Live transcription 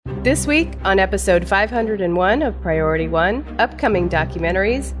This week, on episode 501 of Priority One, upcoming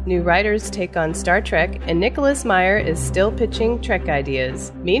documentaries, new writers take on Star Trek, and Nicholas Meyer is still pitching Trek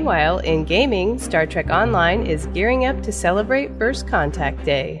ideas. Meanwhile, in gaming, Star Trek Online is gearing up to celebrate First Contact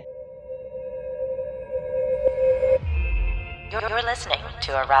Day. You're listening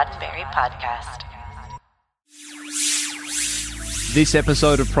to a Roddenberry podcast. This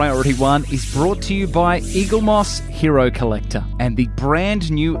episode of Priority One is brought to you by Eaglemoss Hero Collector and the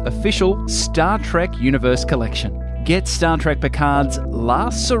brand new official Star Trek Universe Collection. Get Star Trek Picard's La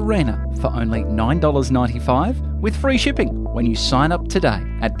Sirena for only $9.95 with free shipping when you sign up today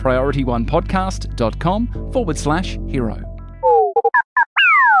at PriorityOnePodcast.com/hero.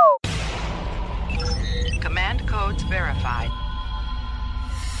 Command codes verified.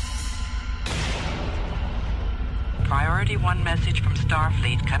 Priority One message from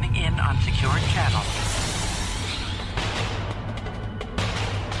Starfleet coming in on secured channel.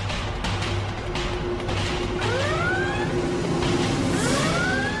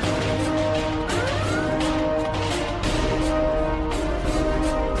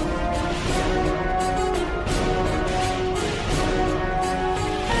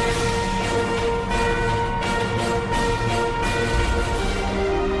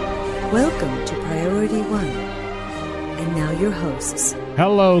 Welcome to Priority One. And now your hosts.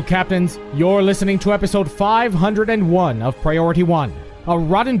 Hello, Captains. You're listening to episode 501 of Priority One, a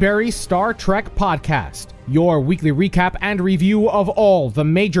Roddenberry Star Trek podcast. Your weekly recap and review of all the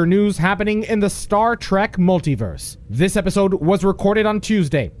major news happening in the Star Trek multiverse. This episode was recorded on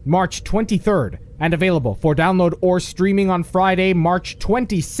Tuesday, March 23rd, and available for download or streaming on Friday, March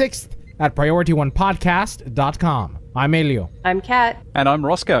 26th at PriorityOnePodcast.com. I'm Elio. I'm Kat. And I'm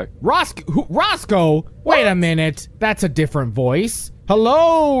Roscoe. Roscoe? Wait a minute. That's a different voice.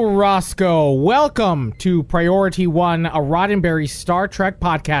 Hello, Roscoe. Welcome to Priority One, a Roddenberry Star Trek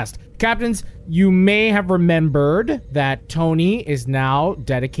podcast. Captains, you may have remembered that Tony is now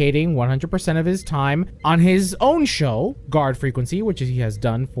dedicating 100% of his time on his own show, Guard Frequency, which he has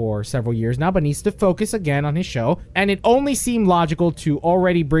done for several years now, but needs to focus again on his show. And it only seemed logical to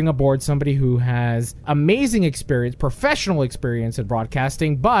already bring aboard somebody who has amazing experience, professional experience in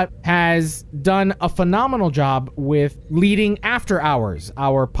broadcasting, but has done a phenomenal job with leading After Hours,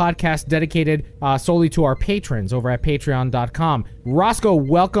 our podcast dedicated solely to our patrons over at patreon.com. Roscoe,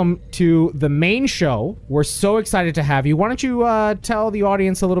 welcome to the main show. We're so excited to have you. Why don't you tell the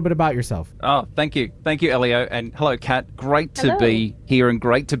audience a little bit about yourself? Oh, thank you. Thank you, Elio. And hello, Kat. Great to be here and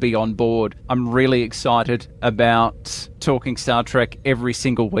great to be on board. I'm really excited about talking Star Trek every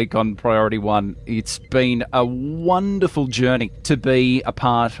single week on Priority One. It's been a wonderful journey to be a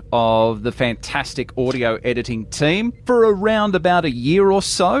part of the fantastic audio editing team. For around about a year or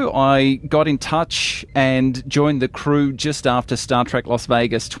so, I got in touch and joined the crew just after Star Trek Las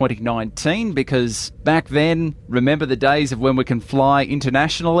Vegas 2019, because back then, remember the days of when we can fly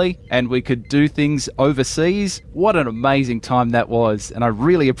internationally and we could do things overseas? What an amazing time that was, and I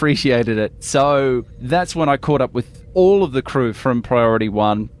really appreciated it. So that's when I caught up with all of the crew from Priority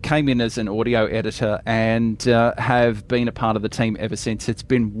One, came in as an audio editor, and have been a part of the team ever since. It's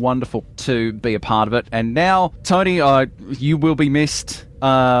been wonderful to be a part of it. And now, Tony, you will be missed.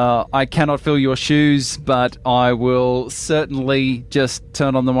 I cannot fill your shoes, but I will certainly just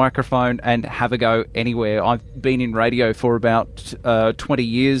turn on the microphone and have a go anywhere. I've been in radio for about 20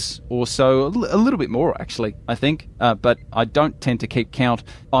 years or so, a little bit more actually, I think, but I don't tend to keep count.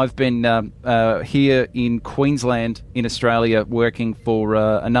 I've been here in Queensland in Australia working for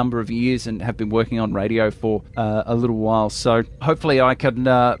a number of years and have been working on radio for a little while, so hopefully I can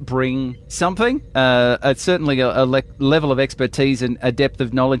bring something, certainly a level of expertise and a depth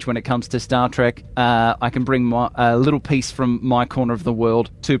of knowledge when it comes to Star Trek. I can bring a little piece from my corner of the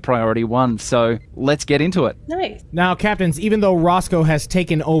world to Priority One, so let's get into it. Nice. Now, Captains, even though Roscoe has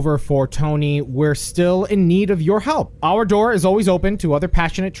taken over for Tony, we're still in need of your help. Our door is always open to other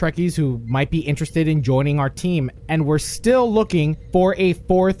passionate Trekkies who might be interested in joining our team, and we're still looking for a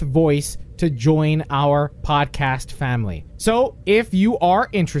fourth voice to join our podcast family. So if you are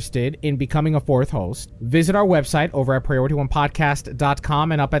interested in becoming a fourth host, visit our website over at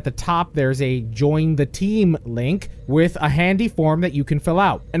PriorityOnePodcast.com, and up at the top there's a Join the Team link with a handy form that you can fill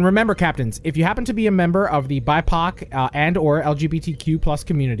out. And remember, Captains, if you happen to be a member of the BIPOC and or LGBTQ plus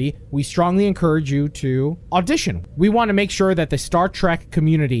community, we strongly encourage you to audition. We want to make sure that the Star Trek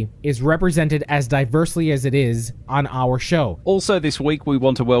community is represented as diversely as it is on our show. Also this week, we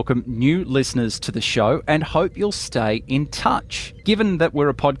want to welcome new listeners to the show and hope you'll stay in touch. Given that we're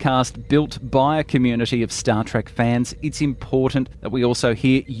a podcast built by a community of Star Trek fans, it's important that we also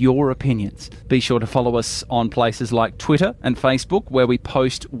hear your opinions. Be sure to follow us on places like Twitter and Facebook, where we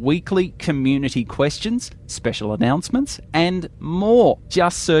post weekly community questions, special announcements, and more.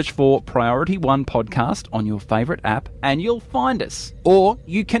 Just search for Priority One Podcast on your favourite app and you'll find us. Or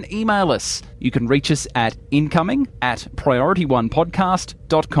you can email us. You can reach us at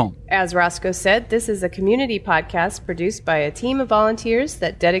incoming@PriorityOnePodcast.com. As Roscoe said, this is a community podcast produced by a team of volunteers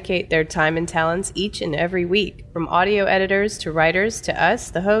that dedicate their time and talents each and every week. From audio editors to writers to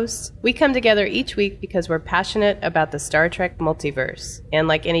us, the hosts, we come together each week because we're passionate about the Star Trek multiverse. And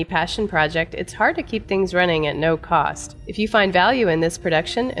like any passion project, it's hard to keep things running at no cost. If you find value in this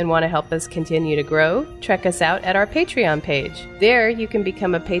production and want to help us continue to grow, check us out at our Patreon page. There, you can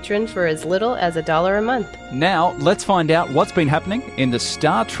become a patron for as little as $1 a month. Now, let's find out what's been happening in the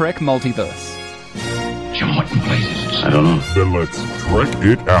Star Trek multiverse. Jim, what in places? I don't know. Then let's trek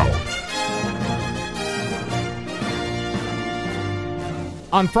it out.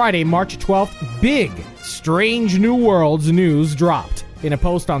 On Friday, March 12th, big Strange New Worlds news dropped. In a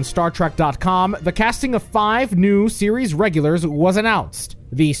post on StarTrek.com, the casting of 5 new series regulars was announced.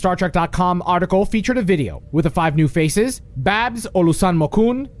 The StarTrek.com article featured a video with the 5 new faces: Babs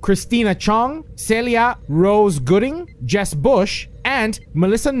Olusanmokun, Christina Chong, Celia Rose Gooding, Jess Bush, and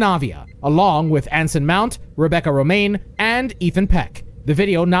Melissa Navia, along with Anson Mount, Rebecca Romaine, and Ethan Peck. The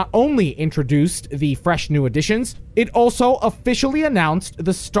video not only introduced the fresh new additions, it also officially announced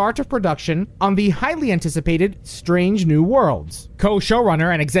the start of production on the highly anticipated Strange New Worlds.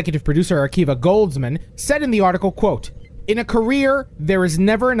 Co-showrunner and executive producer Akiva Goldsman said in the article, quote, "In a career, there is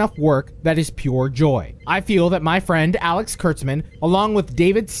never enough work that is pure joy. I feel that my friend Alex Kurtzman, along with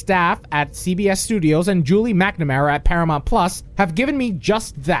David Staff at CBS Studios and Julie McNamara at Paramount Plus, have given me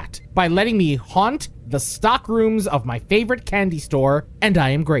just that by letting me haunt the stock rooms of my favorite candy store, and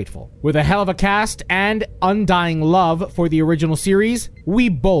I am grateful. With a hell of a cast and undying love for the original series, we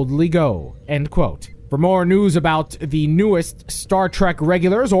boldly go." End quote. For more news about the newest Star Trek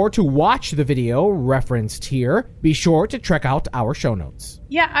regulars or to watch the video referenced here, be sure to check out our show notes.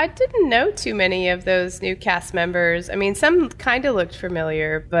 Yeah, I didn't know too many of those new cast members. I mean, some kind of looked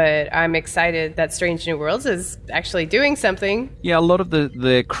familiar, but I'm excited that Strange New Worlds is actually doing something. Yeah, a lot of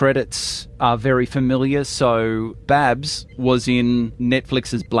the credits are very familiar. So Babs was in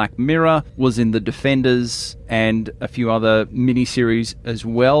Netflix's Black Mirror, was in The Defenders, and a few other miniseries as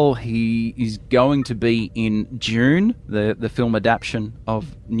well. He is going to be in Dune, the new film adaptation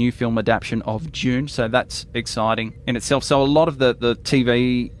of Dune. So that's exciting in itself. So a lot of the TV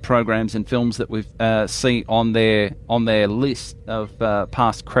programs and films that we see on their list of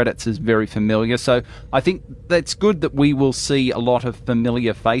past credits is very familiar. So I think that's good that we will see a lot of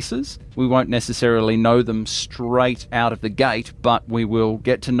familiar faces. We won't necessarily know them straight out of the gate, but we will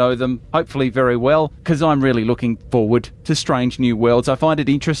get to know them hopefully very well, because I'm really looking forward to Strange New Worlds. I find it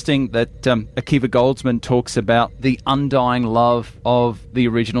interesting that Akiva Goldsman talks about the undying love of the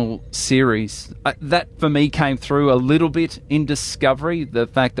original series. That for me came through a little bit in Discovery, the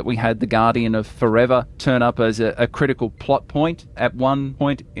fact that we had the Guardian of Forever turn up as a critical plot point at one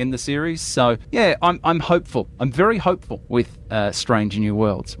point in the series. So yeah, I'm hopeful. I'm very hopeful with Strange New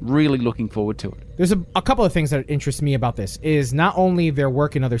Worlds. Really looking forward to it. There's a couple of things that interest me about this is not only their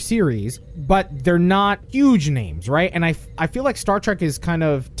work in other series, but they're not huge names, right? And I feel like Star Trek is kind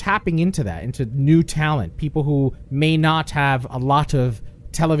of tapping into that, into new talent, people who may not have a lot of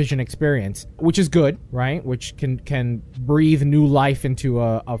television experience, which is good, right? Which can breathe new life into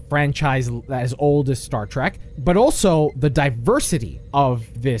a franchise as old as Star Trek, but also the diversity of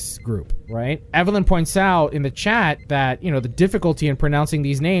this group, right? Evelyn points out in the chat that, the difficulty in pronouncing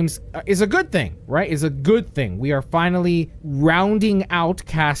these names is a good thing, right? Is a good thing. We are finally rounding out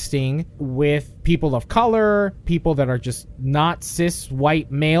casting with people of color, people that are just not cis white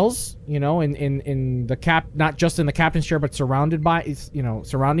males, in the not just in the captain's chair, but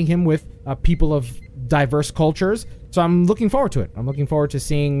surrounding him with people of diverse cultures. So I'm looking forward to it. I'm looking forward to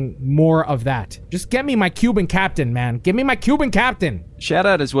seeing more of that. Just get me my Cuban captain, man. Give me my Cuban captain. Shout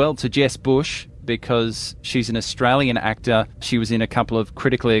out as well to Jess Bush, because she's an Australian actor. She was in a couple of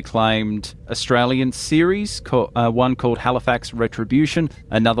critically acclaimed Australian series, one called Halifax Retribution,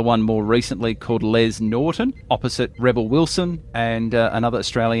 another one more recently called Les Norton, opposite Rebel Wilson, and another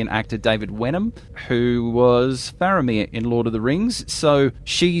Australian actor, David Wenham, who was Faramir in Lord of the Rings. So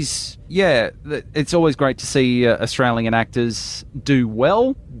it's always great to see Australian actors do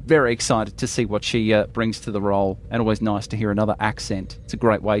well. Very excited to see what she brings to the role, and always nice to hear another accent. It's a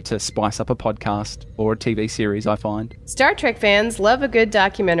great way to spice up a podcast. podcast or a TV series, I find. Star Trek fans love a good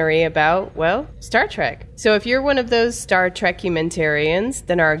documentary about, well, Star Trek. So if you're one of those Star Trek-humanitarians,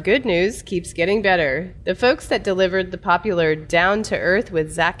 then our good news keeps getting better. The folks that delivered the popular Down to Earth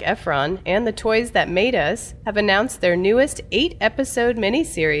with Zac Efron and The Toys That Made Us have announced their newest 8-episode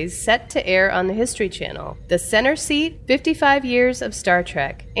miniseries set to air on the History Channel, The Center Seat, 55 Years of Star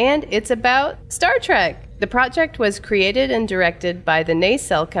Trek. And it's about Star Trek! The project was created and directed by the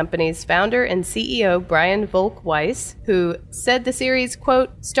Nacelle Company's founder and CEO Brian Volk Weiss, who said the series, quote,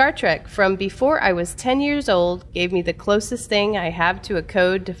 Star Trek from before I was 10 years old gave me the closest thing I have to a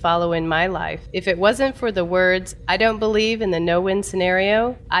code to follow in my life. If it wasn't for the words, I don't believe in the no-win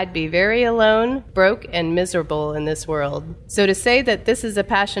scenario, I'd be very alone, broke, and miserable in this world. So to say that this is a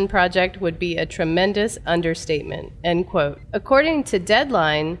passion project would be a tremendous understatement, end quote. According to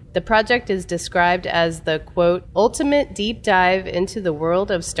Deadline, the project is described as the, quote, ultimate deep dive into the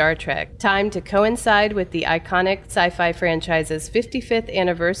world of Star Trek, timed to coincide with the iconic sci-fi franchise's 55th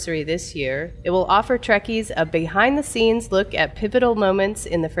anniversary this year. It will offer Trekkies a behind-the-scenes look at pivotal moments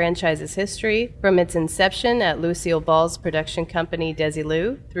in the franchise's history, from its inception at Lucille Ball's production company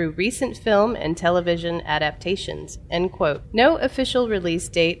Desilu, through recent film and television adaptations, end quote. No official release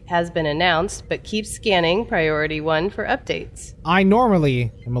date has been announced, but keep scanning Priority One for updates. I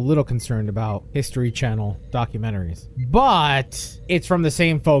normally am a little concerned about History Channel documentaries, but it's from the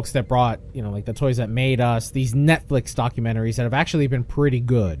same folks that brought, like The Toys That Made Us, these Netflix documentaries that have actually been pretty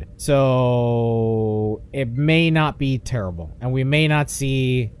good. So it may not be terrible, and we may not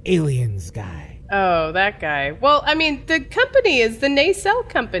see Aliens guy. Oh, that guy. Well, I mean, the company is the Nacelle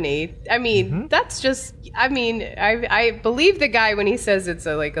Company. I mean, that's just, I believe the guy when he says it's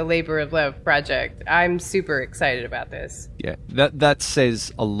a labor of love project. I'm super excited about this. Yeah, that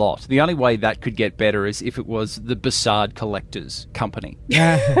says a lot. The only way that could get better is if it was the Bassard Collectors Company.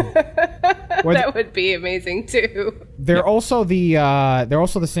 That would be amazing too. They're also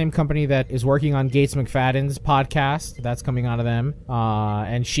the same company that is working on Gates McFadden's podcast. That's coming out of them.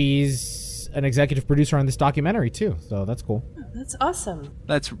 And she's an executive producer on this documentary too, so that's cool. That's awesome.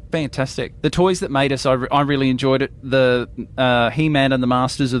 That's fantastic. The Toys That Made Us, I really enjoyed it. The He-Man and the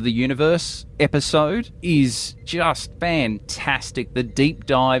Masters of the Universe episode is just fantastic. The deep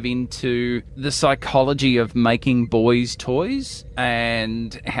dive into the psychology of making boys' toys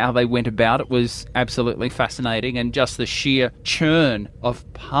and how they went about it was absolutely fascinating, and just the sheer churn of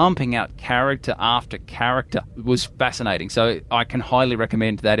pumping out character after character was fascinating. So I can highly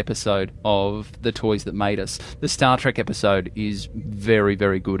recommend that episode of The Toys That Made Us. The Star Trek episode is very,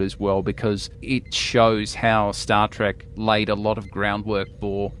 very good as well, because it shows how Star Trek laid a lot of groundwork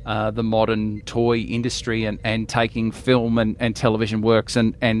for the modern toy industry and taking film and television works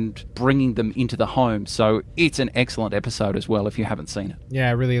and bringing them into the home. So it's an excellent episode as well if you haven't seen it. Yeah,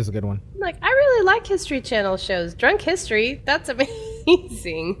 it really is a good one. I really like History Channel shows. Drunk History, that's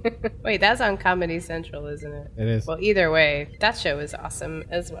amazing. Wait, that's on Comedy Central, isn't it? It is. Well, either way, that show is awesome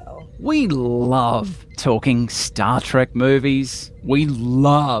as well. We love talking Star Trek movies. We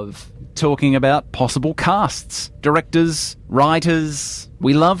love talking about possible casts, directors, writers.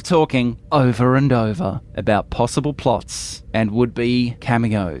 We love talking over and over about possible plots and would-be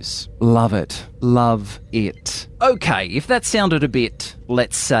cameos. Love it. Love it. Okay, if that sounded a bit,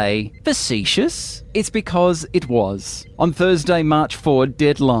 let's say, facetious, it's because it was. On Thursday, March 4,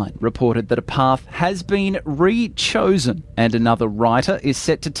 Deadline reported that a path has been re-chosen and another writer is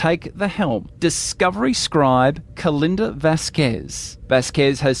set to take the helm. Discovery scribe Kalinda Vasquez.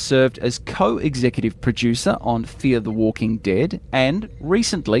 Vasquez has served as co-executive producer on Fear the Walking Dead and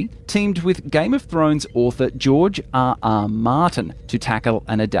recently teamed with Game of Thrones author George R.R. Martin to tackle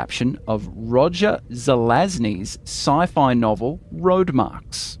an adaptation of Roger Zelazny's sci-fi novel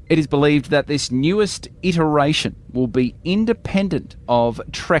Roadmarks. It is believed that this newest iteration will be independent of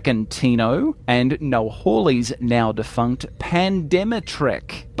Trekantino and Noel Hawley's now defunct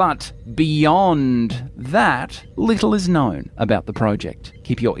Pandemitrek. But beyond that, little is known about the project.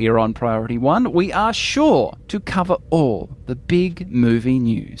 Keep your ear on Priority One. We are sure to cover all the big movie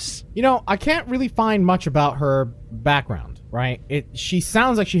news. I can't really find much about her background, right? She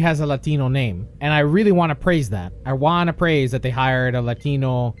sounds like she has a Latino name, and I really want to praise that. I want to praise that they hired a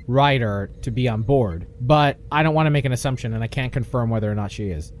Latino writer to be on board, but I don't want to make an assumption, and I can't confirm whether or not she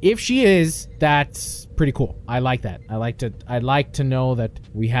is. If she is, that's pretty cool. I like that. I like to know that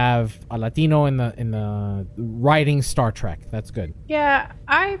we have a Latino in the writing Star Trek. That's good. Yeah,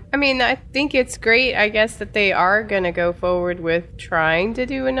 I mean, I think it's great, I guess, that they are going to go forward with trying to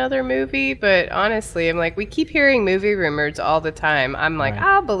do another movie. But honestly, I'm like, we keep hearing movie rumors all the time. I'm like, right.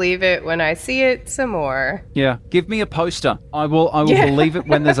 I'll believe it when I see it some more. Yeah, give me a poster. I will believe it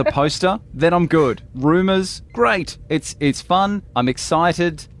when there's a poster. Then I'm good. Rumors, great. It's fun. I'm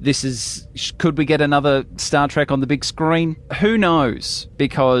excited. Could we get another Star Trek on the big screen? Who knows?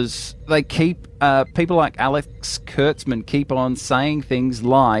 Because they keep people like Alex Kurtzman keep on saying things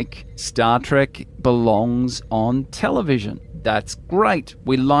like Star Trek belongs on television. That's great.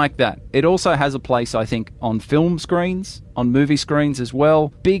 We like that. It also has a place, I think, on film screens, on movie screens as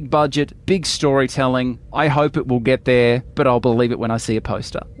well. Big budget, big storytelling. I hope it will get there, but I'll believe it when I see a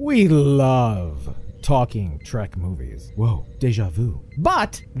poster. We love talking Trek movies. Whoa, deja vu.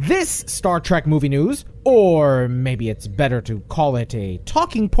 But this Star Trek movie news, or maybe it's better to call it a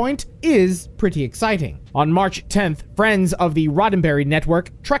talking point, is pretty exciting. On March 10th, friends of the Roddenberry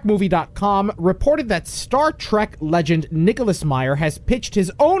Network, TrekMovie.com, reported that Star Trek legend Nicholas Meyer has pitched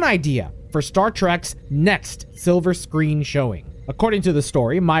his own idea for Star Trek's next silver screen showing. According to the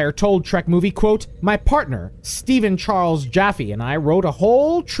story, Meyer told Trek Movie, quote, "My partner, Stephen Charles Jaffe, and I wrote a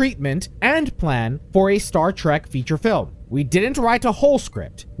whole treatment and plan for a Star Trek feature film. We didn't write a whole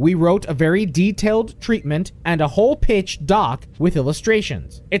script. We wrote a very detailed treatment and a whole pitch doc with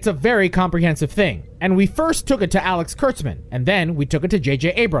illustrations. It's a very comprehensive thing. And we first took it to Alex Kurtzman, and then we took it to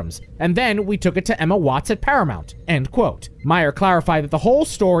J.J. Abrams, and then we took it to Emma Watts at Paramount." End quote. Meyer clarified that the whole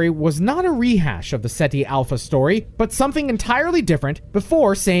story was not a rehash of the SETI Alpha story, but something entirely different,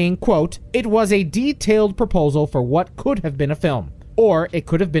 before saying, quote, "It was a detailed proposal for what could have been a film. Or it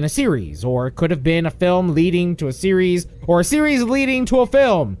could have been a series, or it could have been a film leading to a series, or a series leading to a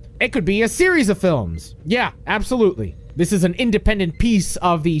film. It could be a series of films. Yeah, absolutely. This is an independent piece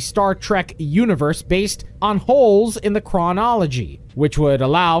of the Star Trek universe based on holes in the chronology, which would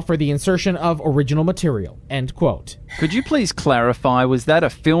allow for the insertion of original material." End quote. Could you please clarify, was that a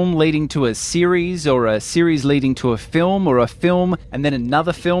film leading to a series, or a series leading to a film, or a film and then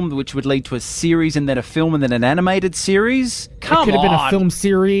another film which would lead to a series and then a film and then an animated series? Come on! It could have been a film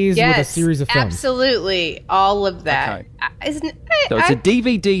series with a series of films. Absolutely. All of that. Okay. So it's a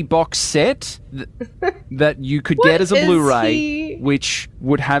DVD box set that you could get as a Blu-ray, which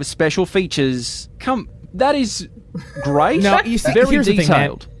would have special features. That is great. No, you see, very here's detailed.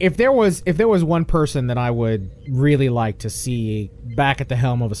 The thing, man. If there was one person that I would really like to see back at the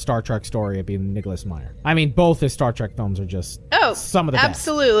helm of a Star Trek story, it'd be Nicholas Meyer. I mean, both his Star Trek films are just some of the best.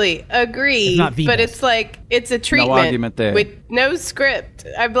 Absolutely agree. It's not the but best. It's like it's a treatment no argument there. With no script.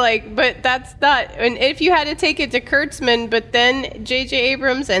 I'm like, but that's not. And if you had to take it to Kurtzman, but then J.J.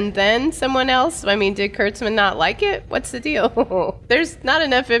 Abrams and then someone else, I mean, did Kurtzman not like it? What's the deal? There's not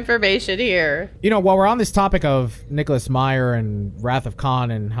enough information here. You know, while we're on this topic of Nicholas Meyer and Wrath of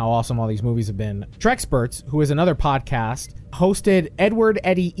Khan and how awesome all these movies have been, Treksperts, who is another podcast, hosted Edward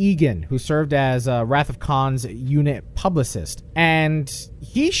Eddie Egan, who served as Wrath of Khan's unit publicist. And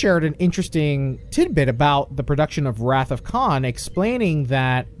he shared an interesting tidbit about the production of Wrath of Khan, explaining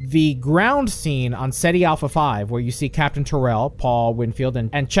that the ground scene on SETI Alpha 5, where you see Captain Terrell, Paul Winfield,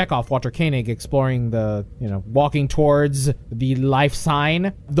 and Chekhov, Walter Koenig, exploring walking towards the life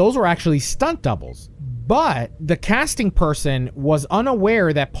sign, those were actually stunt doubles. But the casting person was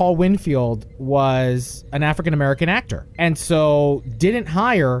unaware that Paul Winfield was an African-American actor, and so didn't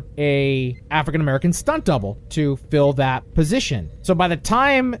hire a African-American stunt double to fill that position. So by the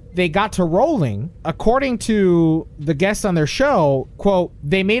time they got to rolling, according to the guests on their show, quote,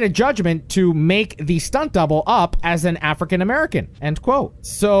 "they made a judgment to make the stunt double up as an African-American," end quote.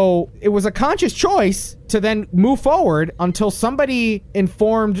 So it was a conscious choice to then move forward until somebody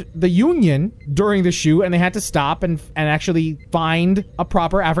informed the union during the shoot, and they had to stop and actually find a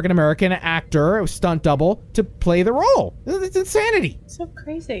proper African-American actor, a stunt double, to play the role. It's insanity. So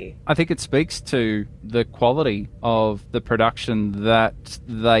crazy. I think it speaks to the quality of the production that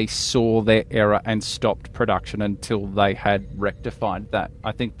they saw their error and stopped production until they had rectified that.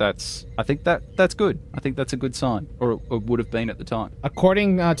 I think that's good. I think that's a good sign, or it would have been at the time.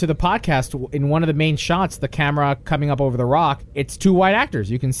 According to the podcast, in one of the main shots, the camera coming up over the rock, it's two white actors.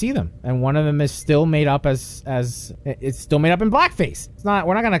 You can see them, and one of them is still made up as it's still made up in blackface. It's not.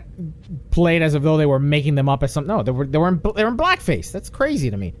 We're not gonna play it as if though they were making them up as something. No, they were in blackface. That's crazy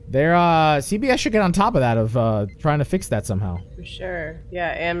to me. CBS should get on top of that of trying to fix that somehow. For sure. Yeah,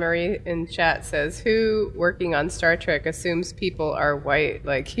 Anne-Marie in chat says, who working on Star Trek assumes people are white?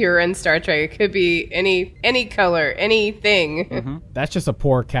 Like, here in Star Trek, it could be any color, anything. Mm-hmm. That's just a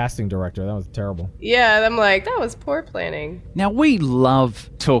poor casting director. That was terrible. Yeah, I'm like, that was poor planning. Now, we love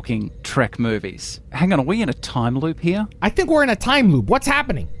talking Trek movies. Hang on, are we in a time loop here? I think we're in a time loop. What's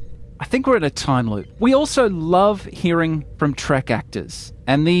happening? I think we're in a time loop. We also love hearing from Trek actors.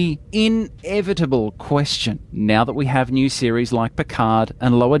 And the inevitable question, now that we have new series like Picard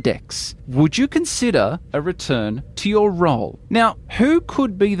and Lower Decks, would you consider a return to your role? Now, who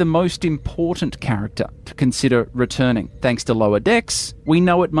could be the most important character to consider returning? Thanks to Lower Decks, we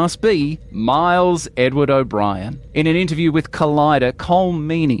know it must be Miles Edward O'Brien. In an interview with Collider, Cole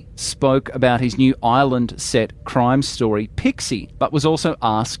Meany spoke about his new island-set crime story, Pixie, but was also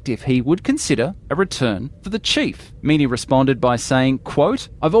asked if he would consider a return for the Chief. Meany responded by saying, quote,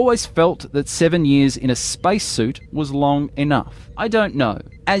 I've always felt that 7 years in a spacesuit was long enough. I don't know.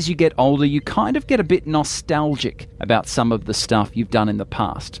 As you get older, you kind of get a bit nostalgic about some of the stuff you've done in the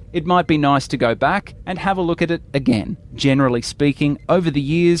past. It might be nice to go back and have a look at it again. Generally speaking, over the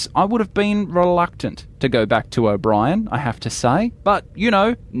years, I would have been reluctant to go back to O'Brien, I have to say. But,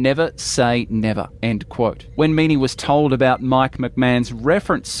 never say never, end quote. When Meany was told about Mike McMahon's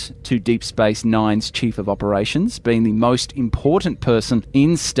reference to Deep Space Nine's Chief of Operations being the most important person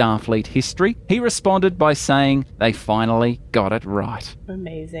in Starfleet history, he responded by saying they finally got it right.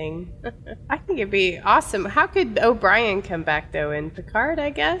 Amazing. I think it'd be awesome. How could O'Brien come back, though, in Picard, I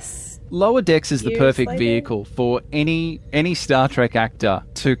guess? Lower Decks is the perfect vehicle for any Star Trek actor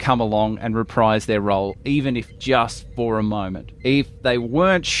to come along and reprise their role, even if just for a moment. If they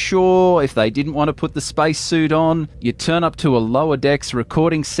weren't sure, if they didn't want to put the spacesuit on, you turn up to a Lower Decks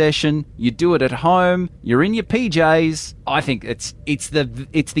recording session, you do it at home, you're in your PJs. I think it's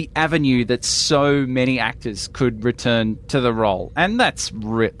the avenue that so many actors could return to the role, and that's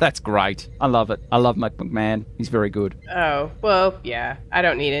great. I love it. I love Mike McMahon. He's very good. Oh, well, yeah. I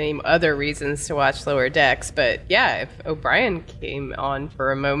don't need any other reasons to watch Lower Decks, but yeah, if O'Brien came on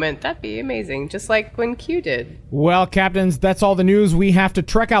for a moment, that'd be amazing, just like when Q did. Well, Captains, that's all the news we have to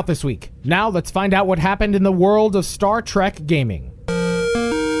trek out this week. Now let's find out what happened in the world of Star Trek gaming.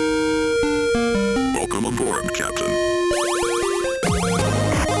 Welcome aboard, Captain.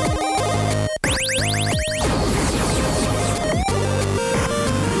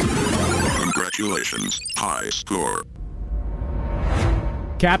 Congratulations, high score.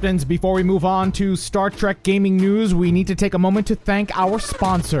 Captains, before we move on to Star Trek gaming news, we need to take a moment to thank our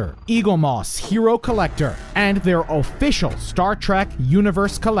sponsor, Eaglemoss Hero Collector, and their official Star Trek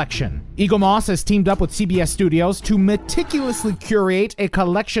Universe collection. Eaglemoss has teamed up with CBS Studios to meticulously curate a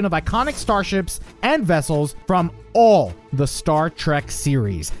collection of iconic starships and vessels from all the Star Trek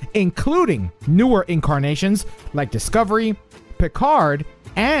series, including newer incarnations like Discovery, Picard,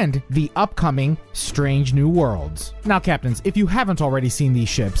 and the upcoming Strange New Worlds. Now, Captains, if you haven't already seen these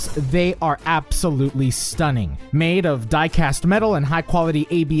ships, they are absolutely stunning. Made of die-cast metal and high-quality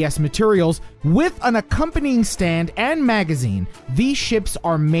ABS materials with an accompanying stand and magazine, these ships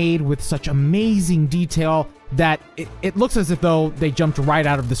are made with such amazing detail that it looks as if though they jumped right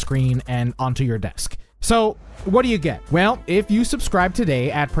out of the screen and onto your desk. So, what do you get? Well, if you subscribe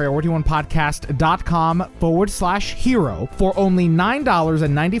today at PriorityOnePodcast.com/hero for only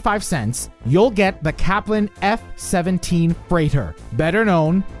 $9.95, you'll get the Kaplan F-17 freighter, better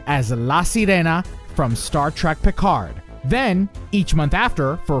known as La Sirena from Star Trek Picard. Then, each month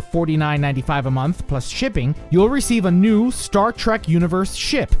after, for $49.95 a month plus shipping, you'll receive a new Star Trek Universe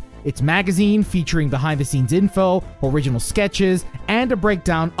ship. Its magazine featuring behind-the-scenes info, original sketches, and a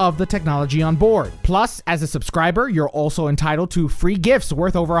breakdown of the technology on board. Plus, as a subscriber, you're also entitled to free gifts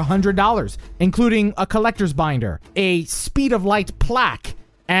worth over $100, including a collector's binder, a Speed of Light plaque,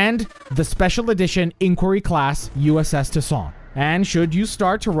 and the special edition Inquiry Class USS Toussaint. And should you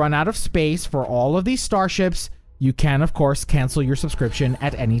start to run out of space for all of these starships, you can, of course, cancel your subscription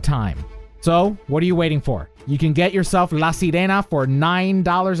at any time. So, what are you waiting for? You can get yourself La Sirena for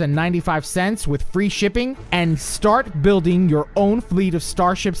 $9.95 with free shipping and start building your own fleet of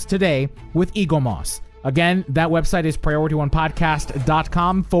starships today with Eaglemoss. Again, that website is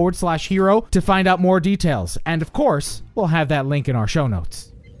PriorityOnePodcast.com/hero to find out more details. And of course, we'll have that link in our show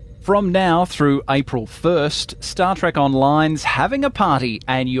notes. From now through April 1st, Star Trek Online's having a party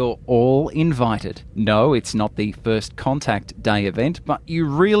and you're all invited. No, it's not the First Contact Day event, but you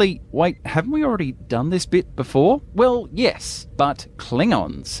really... Wait, haven't we already done this bit before? Well, yes, but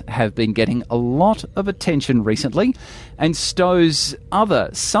Klingons have been getting a lot of attention recently, and Stowe's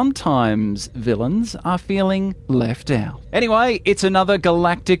other, sometimes villains, are feeling left out. Anyway, it's another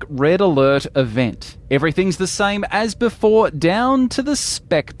Galactic Red Alert event. Everything's the same as before, down to the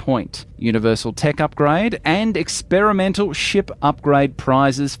spec point. Universal Tech Upgrade and Experimental Ship Upgrade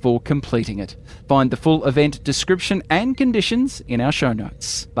prizes for completing it. Find the full event description and conditions in our show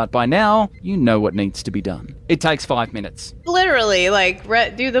notes. But by now, you know what needs to be done. It takes 5 minutes. Literally, like,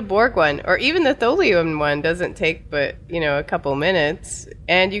 do the Borg one, or even the Tholium one doesn't take but, a couple minutes,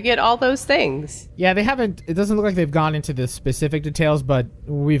 and you get all those things. Yeah, they haven't, it doesn't look like they've gone into the specific details, but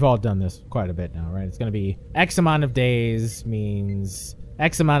we've all done this quite a bit now, right? It's going to be X amount of days means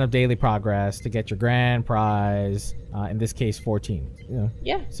X amount of daily progress to get your grand prize, in this case 14.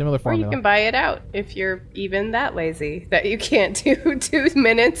 Yeah. Similar formula. Or you can buy it out if you're even that lazy that you can't do 2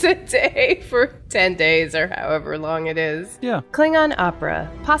 minutes a day for 10 days or however long it is. Yeah. Klingon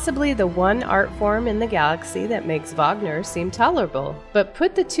opera, possibly the one art form in the galaxy that makes Wagner seem tolerable. But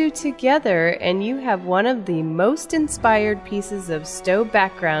put the two together and you have one of the most inspired pieces of Stowe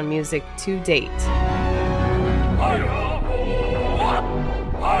background music to date.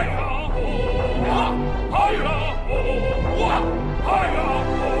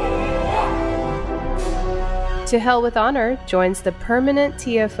 To Hell with Honor joins the permanent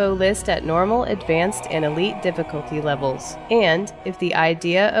TFO list at normal, advanced, and elite difficulty levels. And if the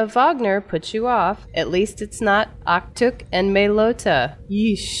idea of Wagner puts you off, at least it's not Aktuk and Melota.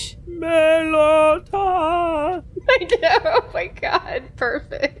 Yeesh. Melota! I know, oh my god,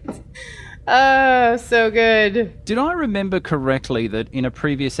 perfect. Oh, so good. Did I remember correctly that in a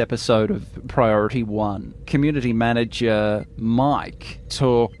previous episode of Priority 1, community manager Mike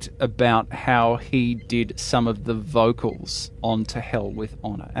talked about how he did some of the vocals on To Hell with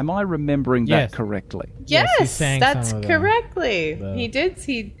Honor? Am I remembering that correctly? Yes, that's correctly.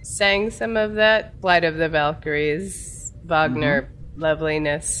 He sang some of that Flight of the Valkyries, Wagner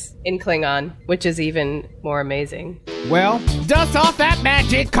loveliness in Klingon, which is even more amazing. Well, dust off that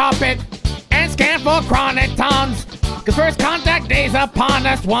magic carpet and scan for chronotons, cause First Contact Day's upon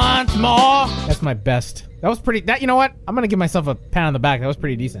us once more. That's my best. That was pretty, you know what? I'm gonna give myself a pat on the back. That was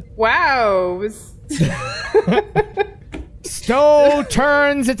pretty decent. Wow. Stowe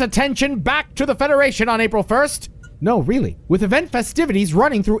turns its attention back to the Federation on April 1st. No, really. With event festivities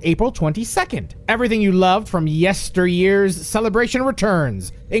running through April 22nd. Everything you loved from yesteryear's celebration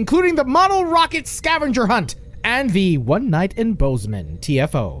returns, including the model rocket scavenger hunt and the One Night in Bozeman,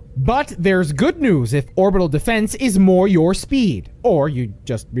 TFO. But there's good news if orbital defense is more your speed, or you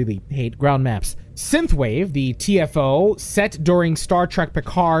just really hate ground maps. Synthwave, the TFO set during Star Trek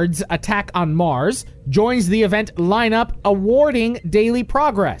Picard's attack on Mars, joins the event lineup awarding daily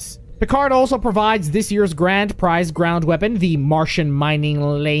progress. Picard also provides this year's grand prize ground weapon, the Martian mining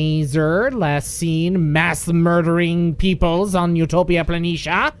laser, last seen mass murdering peoples on Utopia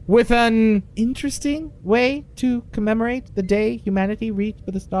Planitia, with an interesting way to commemorate the day humanity reached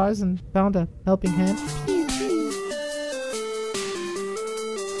for the stars and found a helping hand.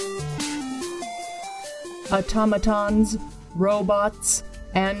 Automatons, robots,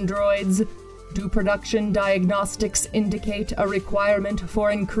 androids. Do production diagnostics indicate a requirement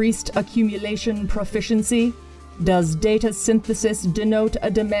for increased accumulation proficiency? Does data synthesis denote a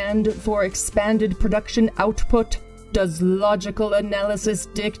demand for expanded production output? Does logical analysis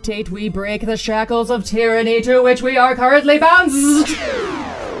dictate we break the shackles of tyranny to which we are currently bound?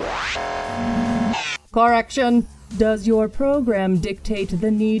 Correction. Does your program dictate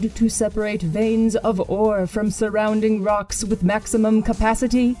the need to separate veins of ore from surrounding rocks with maximum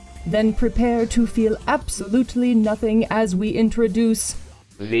capacity? Then prepare to feel absolutely nothing as we introduce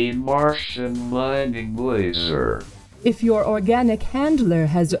the Martian mining laser. If your organic handler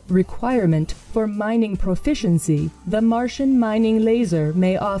has requirement for mining proficiency, the Martian mining laser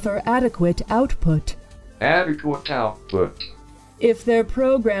may offer adequate output. Adequate output. If their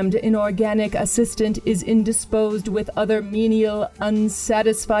programmed inorganic assistant is indisposed with other menial,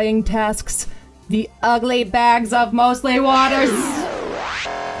 unsatisfying tasks, the ugly bags of mostly waters.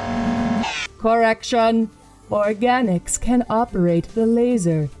 Correction. Organics can operate the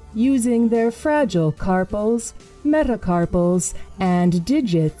laser using their fragile carpals, metacarpals, and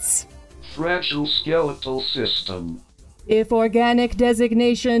digits. Fragile skeletal system. If organic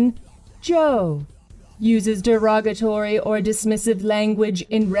designation, Joe, uses derogatory or dismissive language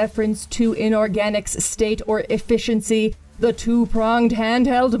in reference to inorganic's state or efficiency, The two-pronged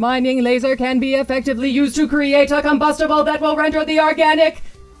handheld mining laser can be effectively used to create a combustible that will render the organic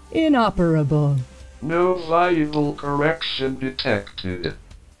inoperable. No viable correction detected.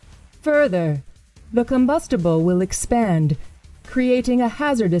 Further, the combustible will expand, creating a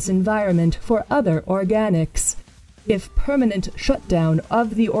hazardous environment for other organics. If permanent shutdown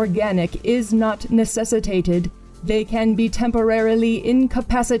of the organic is not necessitated, they can be temporarily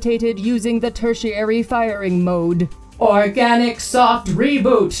incapacitated using the tertiary firing mode. Organic soft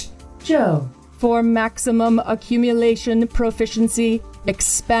reboot. Joe. For maximum accumulation proficiency,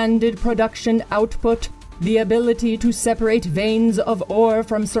 expanded production output, the ability to separate veins of ore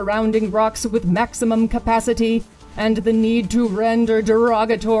from surrounding rocks with maximum capacity, and the need to render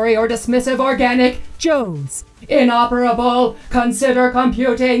derogatory or dismissive organic Joes inoperable. Consider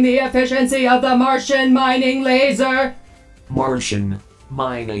computing the efficiency of the Martian mining laser. Martian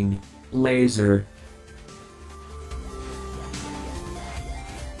mining laser.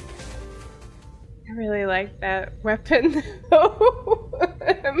 I really like that weapon.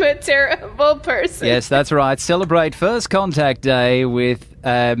 I'm a terrible person. Yes, that's right. Celebrate First Contact Day with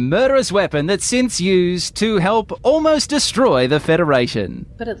a murderous weapon that's since used to help almost destroy the Federation.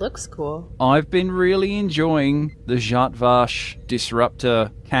 But it looks cool. I've been really enjoying the Zhat Vash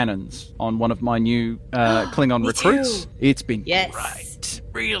disruptor cannons on one of my new Klingon recruits. Too. It's been great.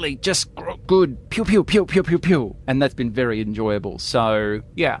 Really, just good. Pew, pew, pew, pew, pew, pew. And that's been very enjoyable. So,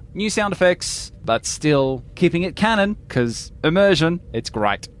 yeah, new sound effects, but still keeping it canon, because immersion, it's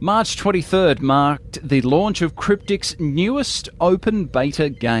great. March 23rd marked the launch of Cryptic's newest open beta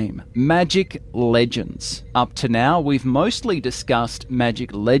game, Magic Legends. Up to now, we've mostly discussed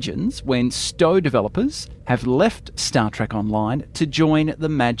Magic Legends when Stowe developers have left Star Trek Online to join the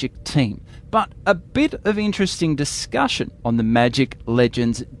Magic team. But a bit of interesting discussion on the Magic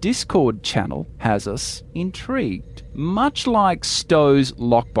Legends Discord channel has us intrigued. Much like Stowe's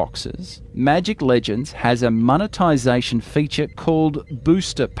lockboxes, Magic Legends has a monetization feature called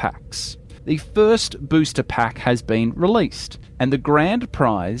Booster Packs. The first booster pack has been released, and the grand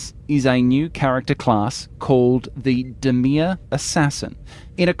prize is a new character class called the Demir Assassin,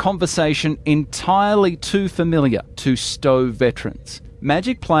 in a conversation entirely too familiar to Stowe veterans.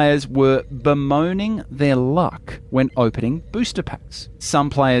 Magic players were bemoaning their luck when opening booster packs. Some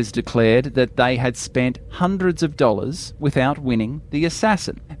players declared that they had spent hundreds of dollars without winning the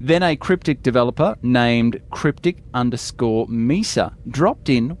assassin. Then a Cryptic developer named Cryptic_Misa dropped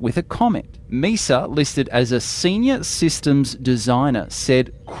in with a comment. Misa, listed as a senior systems designer,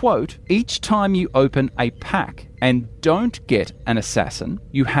 said, quote, "Each time you open a pack and don't get an assassin,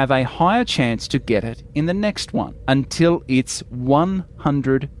 you have a higher chance to get it in the next one until it's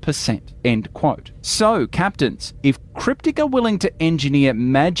 100%, end quote. So, captains, if Cryptic are willing to engineer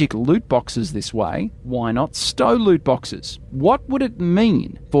magic loot boxes this way, why not Stowe loot boxes? What would it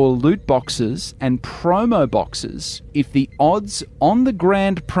mean for loot boxes and promo boxes if the odds on the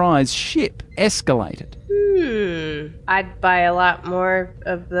grand prize ship escalated? I'd buy a lot more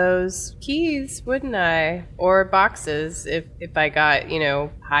of those keys, wouldn't I? Or boxes if I got,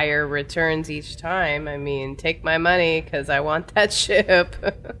 higher returns each time. I mean, take my money because I want that ship.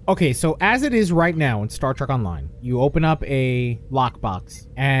 Okay, so as it is right now in Star Trek Online, you open up a lockbox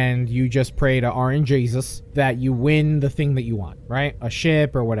and you just pray to RNGesus that you win the thing that you want, right? A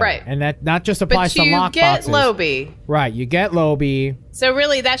ship or whatever. Right. And that not just applies to lockboxes. But you get Lobie. Right, you get Lobie. So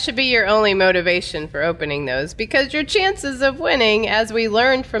really, that should be your only motivation for opening those, because your chances of winning, as we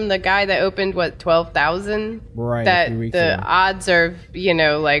learned from the guy that opened, 12,000? Right, that a few weeks the ago. odds are,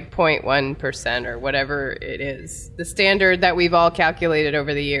 like 0.1% or whatever it is. The standard that we've all calculated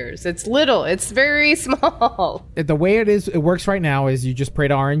over the years. It's little. It's very small. The way it works right now is you just pray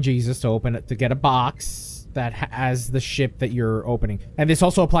to RNGesus to open it, to get a box that has the ship that you're opening. And this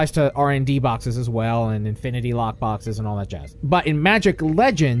also applies to R&D boxes as well, and Infinity lock boxes and all that jazz. But in Magic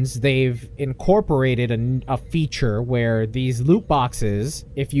Legends, they've incorporated a feature where these loot boxes,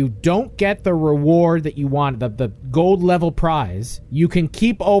 if you don't get the reward that you want, the gold level prize, you can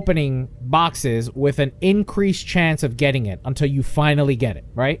keep opening boxes with an increased chance of getting it until you finally get it,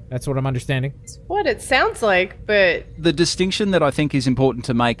 right? That's what I'm understanding? It's what it sounds like, but... The distinction that I think is important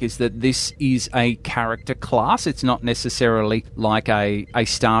to make is that this is a character class. It's not necessarily like a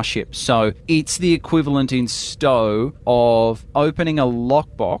starship. So it's the equivalent in Stowe of opening a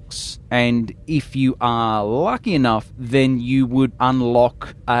lockbox And if you are lucky enough, then you would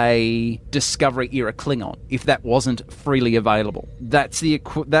unlock a Discovery era Klingon if that wasn't freely available.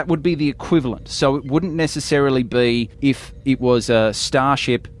 That would be the equivalent. So it wouldn't necessarily be if it was a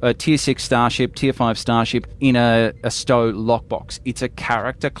starship, a tier 6 starship, tier 5 starship in a STO lockbox. It's a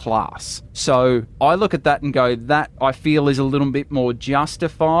character class. So I look at that and go, that I feel is a little bit more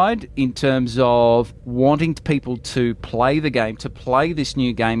justified in terms of wanting people to play the game, to play this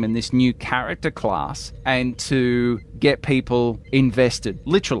new game and this new character class, and to get people invested,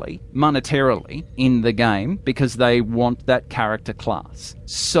 literally, monetarily, in the game because they want that character class.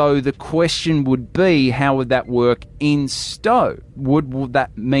 So the question would be, how would that work in STO? Would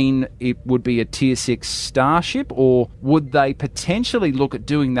that mean it would be a tier 6 starship, or would they potentially look at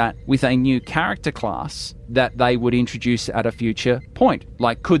doing that with a new character class that they would introduce at a future point?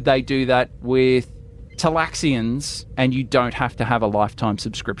 Like, could they do that with Talaxians and you don't have to have a lifetime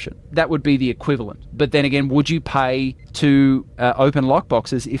subscription? That would be the equivalent. But then again, would you pay to open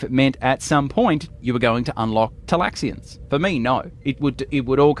lockboxes if it meant at some point you were going to unlock Talaxians? For me, no. It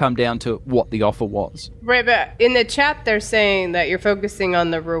would all come down to what the offer was. Right, but in the chat they're saying that you're focusing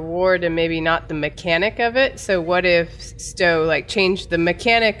on the reward and maybe not the mechanic of it. So what if STO changed the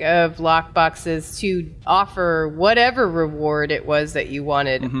mechanic of lockboxes to offer whatever reward it was that you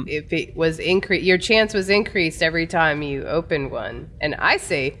wanted? Mm-hmm. If it was your chance was increased every time you open one. And I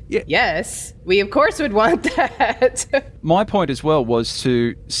say, yes, we of course would want that. My point as well was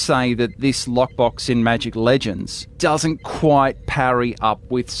to say that this lockbox in Magic Legends doesn't quite parry up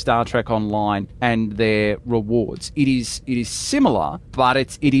with Star Trek Online and their rewards. It is similar, but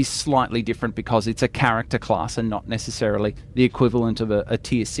it is slightly different because it's a character class and not necessarily the equivalent of a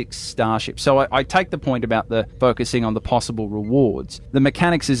tier 6 starship. So I take the point about the focusing on the possible rewards. The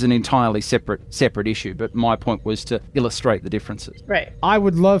mechanics is an entirely separate issue, but my point was to illustrate the differences. Right. I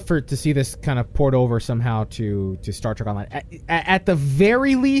would love to see this kind of port over somehow to Star Trek Online. At the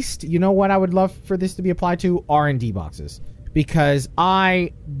very least, you know what I would love for this to be applied to? R&D boxes. Because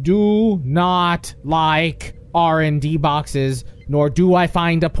I do not like R&D boxes, nor do I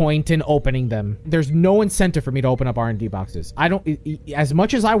find a point in opening them. There's no incentive for me to open up R&D boxes. I don't, as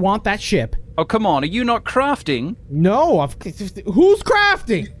much as I want that ship. Oh, come on, are you not crafting? No, who's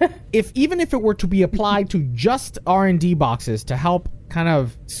crafting? Even if it were to be applied to just R&D boxes to help kind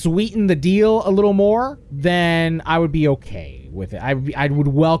of sweeten the deal a little more, then I would be okay with it. I would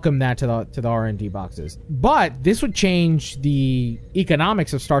welcome that to the R&D boxes. But this would change the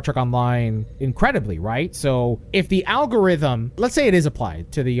economics of Star Trek Online incredibly, right? So if the algorithm, let's say it is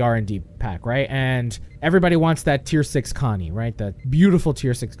applied to the R&D pack, right? And everybody wants that tier 6 Connie, right? That beautiful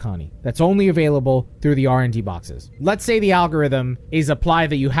tier 6 Connie that's only available through the R&D boxes. Let's say the algorithm is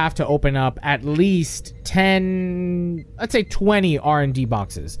applied that you have to open up at least 10, let's say 20 R&D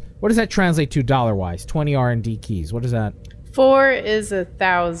boxes. What does that translate to dollar-wise? 20 R&D keys. What is that? 4 is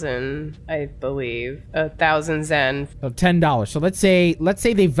 1,000, I believe. 1,000 Zen. So $10. So let's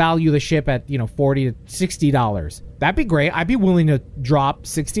say they value the ship at $40 to $60. That'd be great. I'd be willing to drop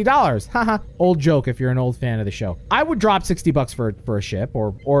 $60. Haha. Old joke if you're an old fan of the show. I would drop $60 for a ship,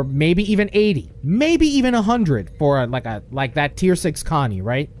 or maybe even 80, maybe even 100 for like that tier 6 Connie,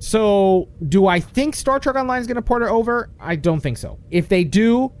 right? So do I think Star Trek Online is going to port it over? I don't think so. If they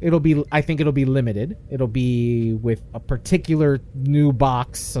do, I think it'll be limited. It'll be with a particular new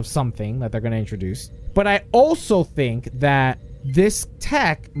box of something that they're going to introduce. But I also think that this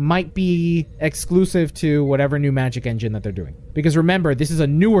tech might be exclusive to whatever new Magic engine that they're doing. Because remember, this is a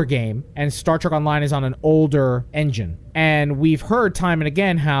newer game, and Star Trek Online is on an older engine. And we've heard time and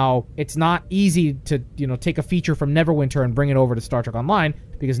again how it's not easy to, take a feature from Neverwinter and bring it over to Star Trek Online,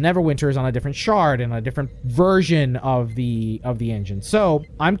 because Neverwinter is on a different shard and a different version of the engine. So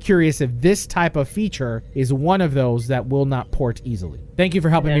I'm curious if this type of feature is one of those that will not port easily. Thank you for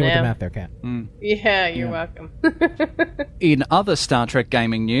helping me with the math there, Kat. Yeah, you're welcome. In other Star Trek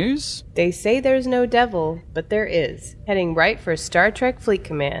gaming news, they say there's no devil, but there is. Heading right for Star Trek Fleet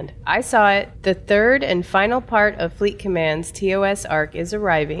Command. I saw it. The third and final part of Fleet Command's TOS arc is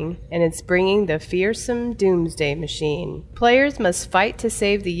arriving, and it's bringing the fearsome Doomsday Machine. Players must fight to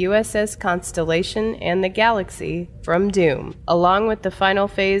save the USS Constellation and the galaxy from doom. Along with the final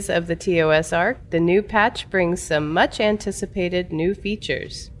phase of the TOS arc, the new patch brings some much-anticipated new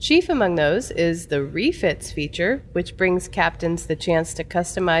features. Chief among those is the Refits feature, which brings captains the chance to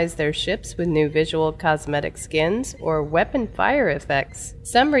customize their ships with new visual cosmetic skins or weapon fire effects.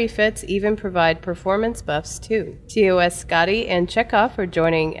 Some refits even provide performance buffs too. TOS Scotty and Chekhov are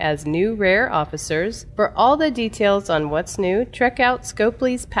joining as new rare officers. For all the details on what's new, check out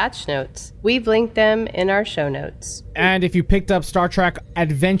Scopely's patch notes. We've linked them in our show notes. And if you picked up Star Trek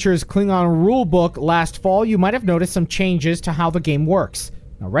Adventures Klingon Rulebook last fall, you might have noticed some changes to how the game works.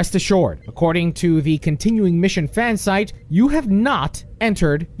 Now rest assured, according to the Continuing Mission fan site, you have not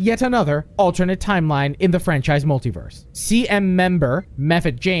entered yet another alternate timeline in the franchise multiverse. CM member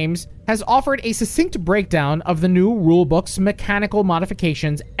Method James has offered a succinct breakdown of the new rulebook's mechanical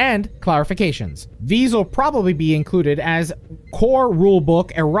modifications and clarifications. These will probably be included as core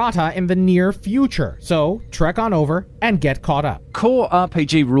rulebook errata in the near future, so trek on over and get caught up. Core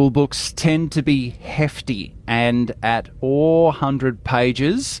RPG rulebooks tend to be hefty, and at 400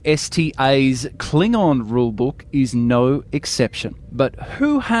 pages, STA's Klingon rulebook is no exception. But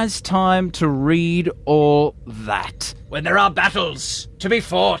who has time to read all that when there are battles to be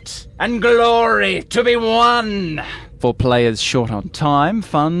fought and glory to be won? For players short on time,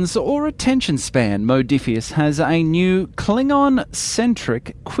 funds, or attention span, Modiphius has a new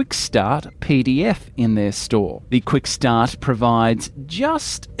Klingon-centric Quick Start PDF in their store. The Quick Start provides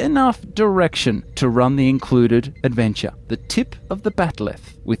just enough direction to run the included adventure, the tip of the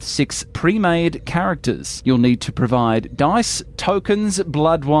bat'leth. With 6 pre-made characters, you'll need to provide dice, tokens,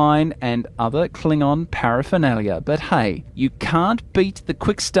 blood wine, and other Klingon paraphernalia. But hey, you can't beat the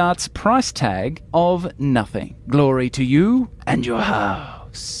Quick Start's price tag of nothing. Glory to you and your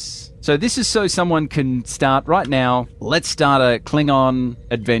house. So this is so someone can start right now. Let's start a Klingon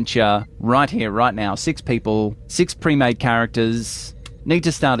adventure right here, right now. 6 people, 6 pre-made characters. Need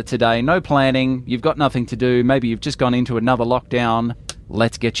to start it today. No planning. You've got nothing to do. Maybe you've just gone into another lockdown.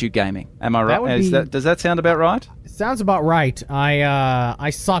 Let's get you gaming. Am I right? Does that sound about right? Sounds about right. I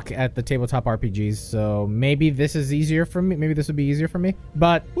suck at the tabletop RPGs, so maybe this is easier for me. Maybe this would be easier for me,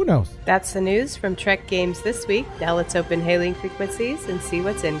 but who knows? That's the news from Trek Games this week. Now let's open hailing frequencies and see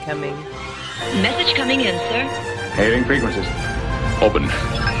what's incoming. Message coming in, sir. Hailing frequencies. Open.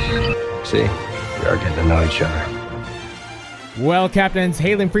 See, we are getting to know each other. Well, Captains,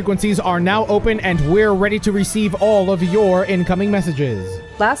 hailing frequencies are now open, and we're ready to receive all of your incoming messages.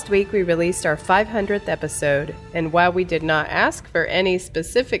 Last week, we released our 500th episode, and while we did not ask for any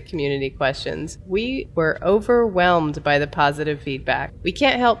specific community questions, we were overwhelmed by the positive feedback. We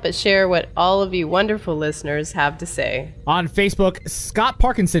can't help but share what all of you wonderful listeners have to say. On Facebook, Scott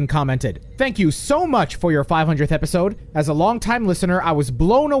Parkinson commented, "Thank you so much for your 500th episode. As a longtime listener, I was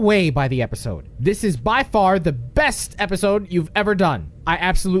blown away by the episode. This is by far the best episode you've ever done. I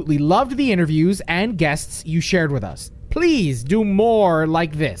absolutely loved the interviews and guests you shared with us. Please do more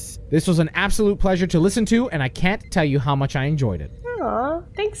like this. This was an absolute pleasure to listen to, and I can't tell you how much I enjoyed it." Aw,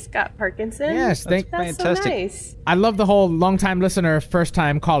 thanks, Scott Parkinson. Yes, that's fantastic. So nice. I love the whole long-time listener,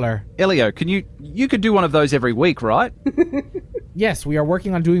 first-time caller. Elio, you could do one of those every week, right? Yes, we are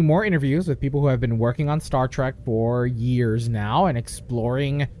working on doing more interviews with people who have been working on Star Trek for years now and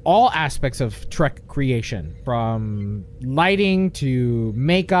exploring all aspects of Trek creation, from lighting to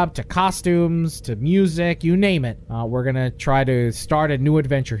makeup to costumes to music, you name it. We're going to try to start a new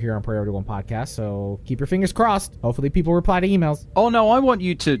adventure here on Priority One Podcast, so keep your fingers crossed. Hopefully people reply to emails. Oh, no, I want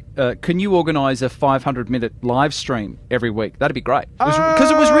you to... can you organise a 500-minute live stream every week? That'd be great. Because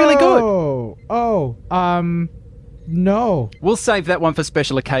it was really good. No. We'll save that one for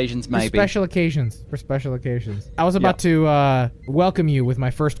special occasions, maybe. For special occasions. I was about to welcome you with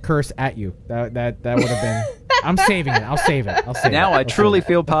my first curse at you. That would have been... I'm saving it. I'll save it. Now I truly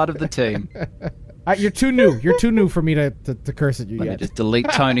feel part of the team. You're too new. You're too new for me to curse at you Let yet. me just delete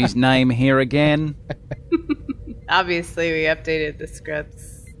Tony's name here again. Obviously, we updated the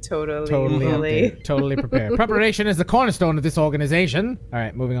scripts. Totally prepared. Preparation is the cornerstone of this organization. All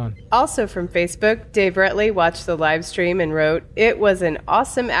right, moving on. Also from Facebook, Dave Retley watched the live stream and wrote, "It was an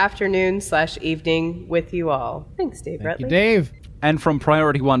awesome afternoon/evening with you all." Thanks, Dave Retley. Thank you, Dave. And from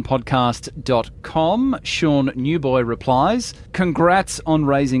PriorityOnePodcast.com, Sean Newboy replies, "Congrats on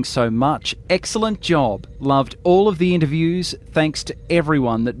raising so much. Excellent job. Loved all of the interviews. Thanks to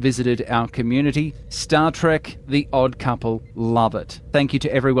everyone that visited our community. Star Trek, The Odd Couple, love it. Thank you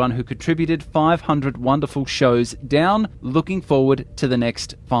to everyone who contributed. 500 wonderful shows down. Looking forward to the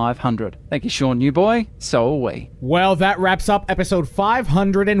next 500. Thank you, Sean Newboy. So are we." Well, that wraps up episode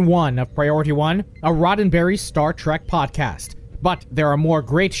 501 of Priority One, a Roddenberry Star Trek podcast. But there are more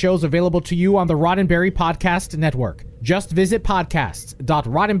great shows available to you on the Roddenberry Podcast Network. Just visit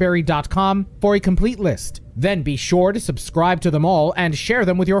podcasts.roddenberry.com for a complete list. Then be sure to subscribe to them all and share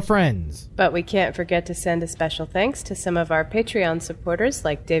them with your friends. But we can't forget to send a special thanks to some of our Patreon supporters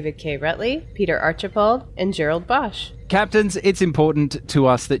like David K. Rutley, Peter Archibald, and Gerald Bosch. Captains, it's important to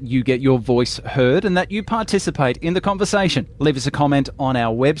us that you get your voice heard and that you participate in the conversation. Leave us a comment on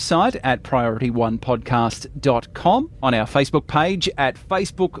our website at priorityonepodcast.com, on our Facebook page at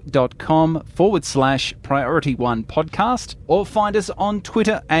facebook.com/priorityonepodcast, or find us on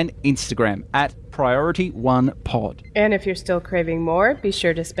Twitter and Instagram at PriorityOnePod. And if you're still craving more, be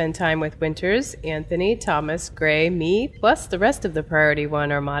sure to spend time with Winters, Anthony, Thomas, Gray, me, plus the rest of the Priority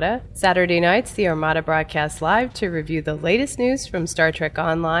One Armada. Saturday nights, the Armada broadcasts live to review the latest news from Star Trek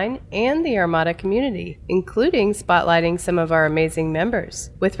Online and the Armada community, including spotlighting some of our amazing members.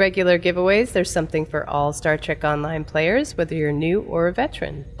 With regular giveaways, there's something for all Star Trek Online players, whether you're new or a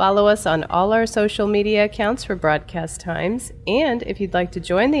veteran. Follow us on all our social media accounts for broadcast times, and if you'd like to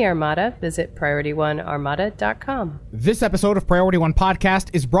join the Armada, visit PriorityOneArmada.com. This episode of Priority One Podcast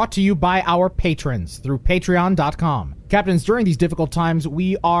is brought to you by our patrons through Patreon.com. Captains, during these difficult times,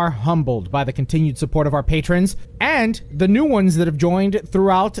 we are humbled by the continued support of our patrons and the new ones that have joined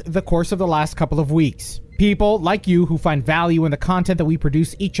throughout the course of the last couple of weeks. People like you who find value in the content that we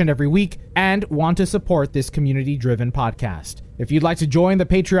produce each and every week and want to support this community-driven podcast. If you'd like to join the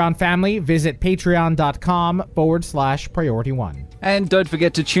Patreon family, visit patreon.com/Priority One. And don't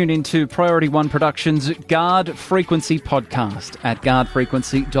forget to tune into Priority One Productions' Guard Frequency podcast at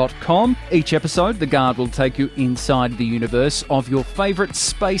guardfrequency.com. Each episode, the Guard will take you inside the universe of your favourite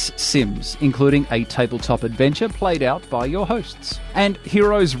space sims, including a tabletop adventure played out by your hosts. And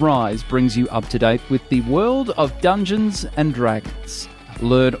Heroes Rise brings you up to date with the world of Dungeons and Dragons.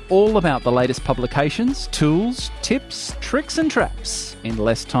 Learn all about the latest publications, tools, tips, tricks and traps in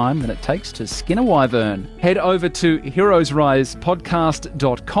less time than it takes to skin a wyvern. Head over to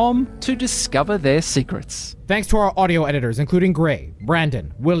heroesrisepodcast.com to discover their secrets. Thanks to our audio editors, including Gray,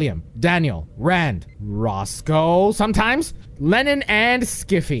 Brandon, William, Daniel, Rand, Roscoe, sometimes, Lennon, and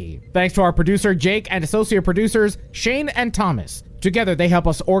Skiffy. Thanks to our producer, Jake, and associate producers, Shane and Thomas. Together, they help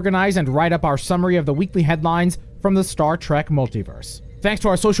us organize and write up our summary of the weekly headlines from the Star Trek multiverse. Thanks to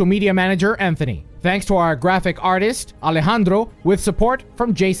our social media manager, Anthony. Thanks to our graphic artist, Alejandro, with support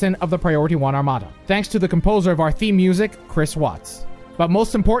from Jason of the Priority One Armada. Thanks to the composer of our theme music, Chris Watts. But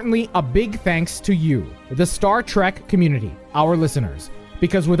most importantly, a big thanks to you, the Star Trek community, our listeners.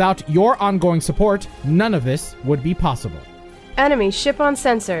 Because without your ongoing support, none of this would be possible. Enemy ship on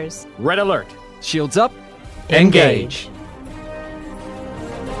sensors. Red alert. Shields up. Engage.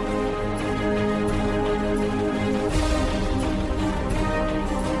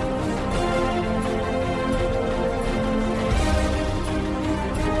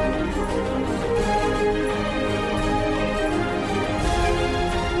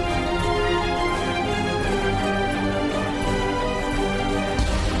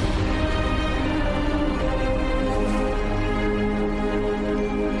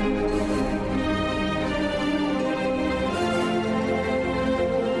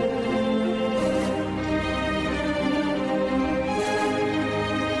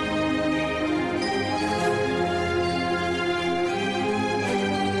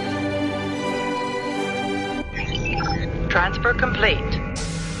 Transfer complete.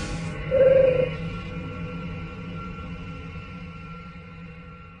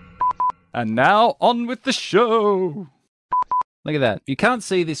 And now, on with the show. Look at that. You can't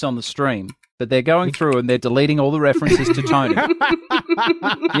see this on the stream, but they're going through and they're deleting all the references to Tony.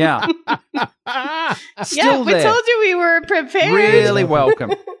 Yeah. Still we there. told you we were prepared. Really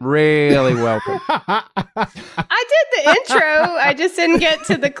welcome. Really welcome. I did the intro. I just didn't get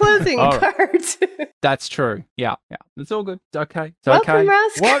to the closing part. That's true. Yeah. It's all good. It's okay. It's Welcome, okay.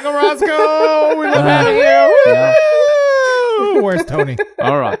 Roscoe. Welcome, Roscoe! We love having you! Yeah. Woo! Where's Tony?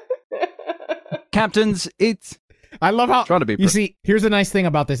 All right. Captains, it's... I love how Trying to be you see. Here's the nice thing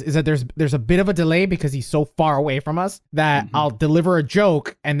about this is that there's a bit of a delay because he's so far away from us that I'll deliver a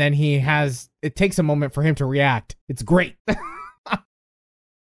joke and then it takes a moment for him to react. It's great.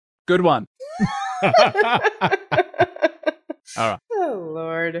 Good one. All right. Oh,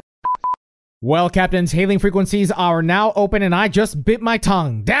 Lord. Well, Captains, hailing frequencies are now open and I just bit my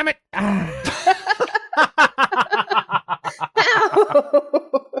tongue. Damn it!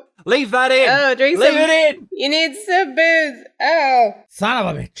 Leave that in. Oh, drink Leave some. it in. You need some booze. Oh. Son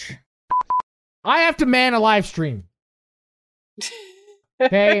of a bitch. I have to man a live stream.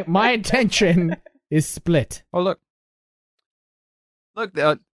 Okay, my attention is split. Oh, look.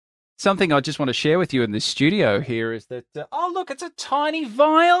 Something I just want to share with you in this studio here is that, oh, look, it's a tiny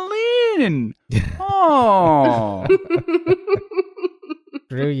violin. Oh.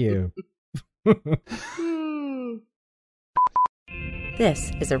 Screw you.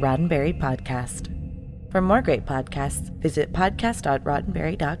 This is a Roddenberry podcast. For more great podcasts, visit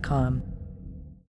podcast.roddenberry.com.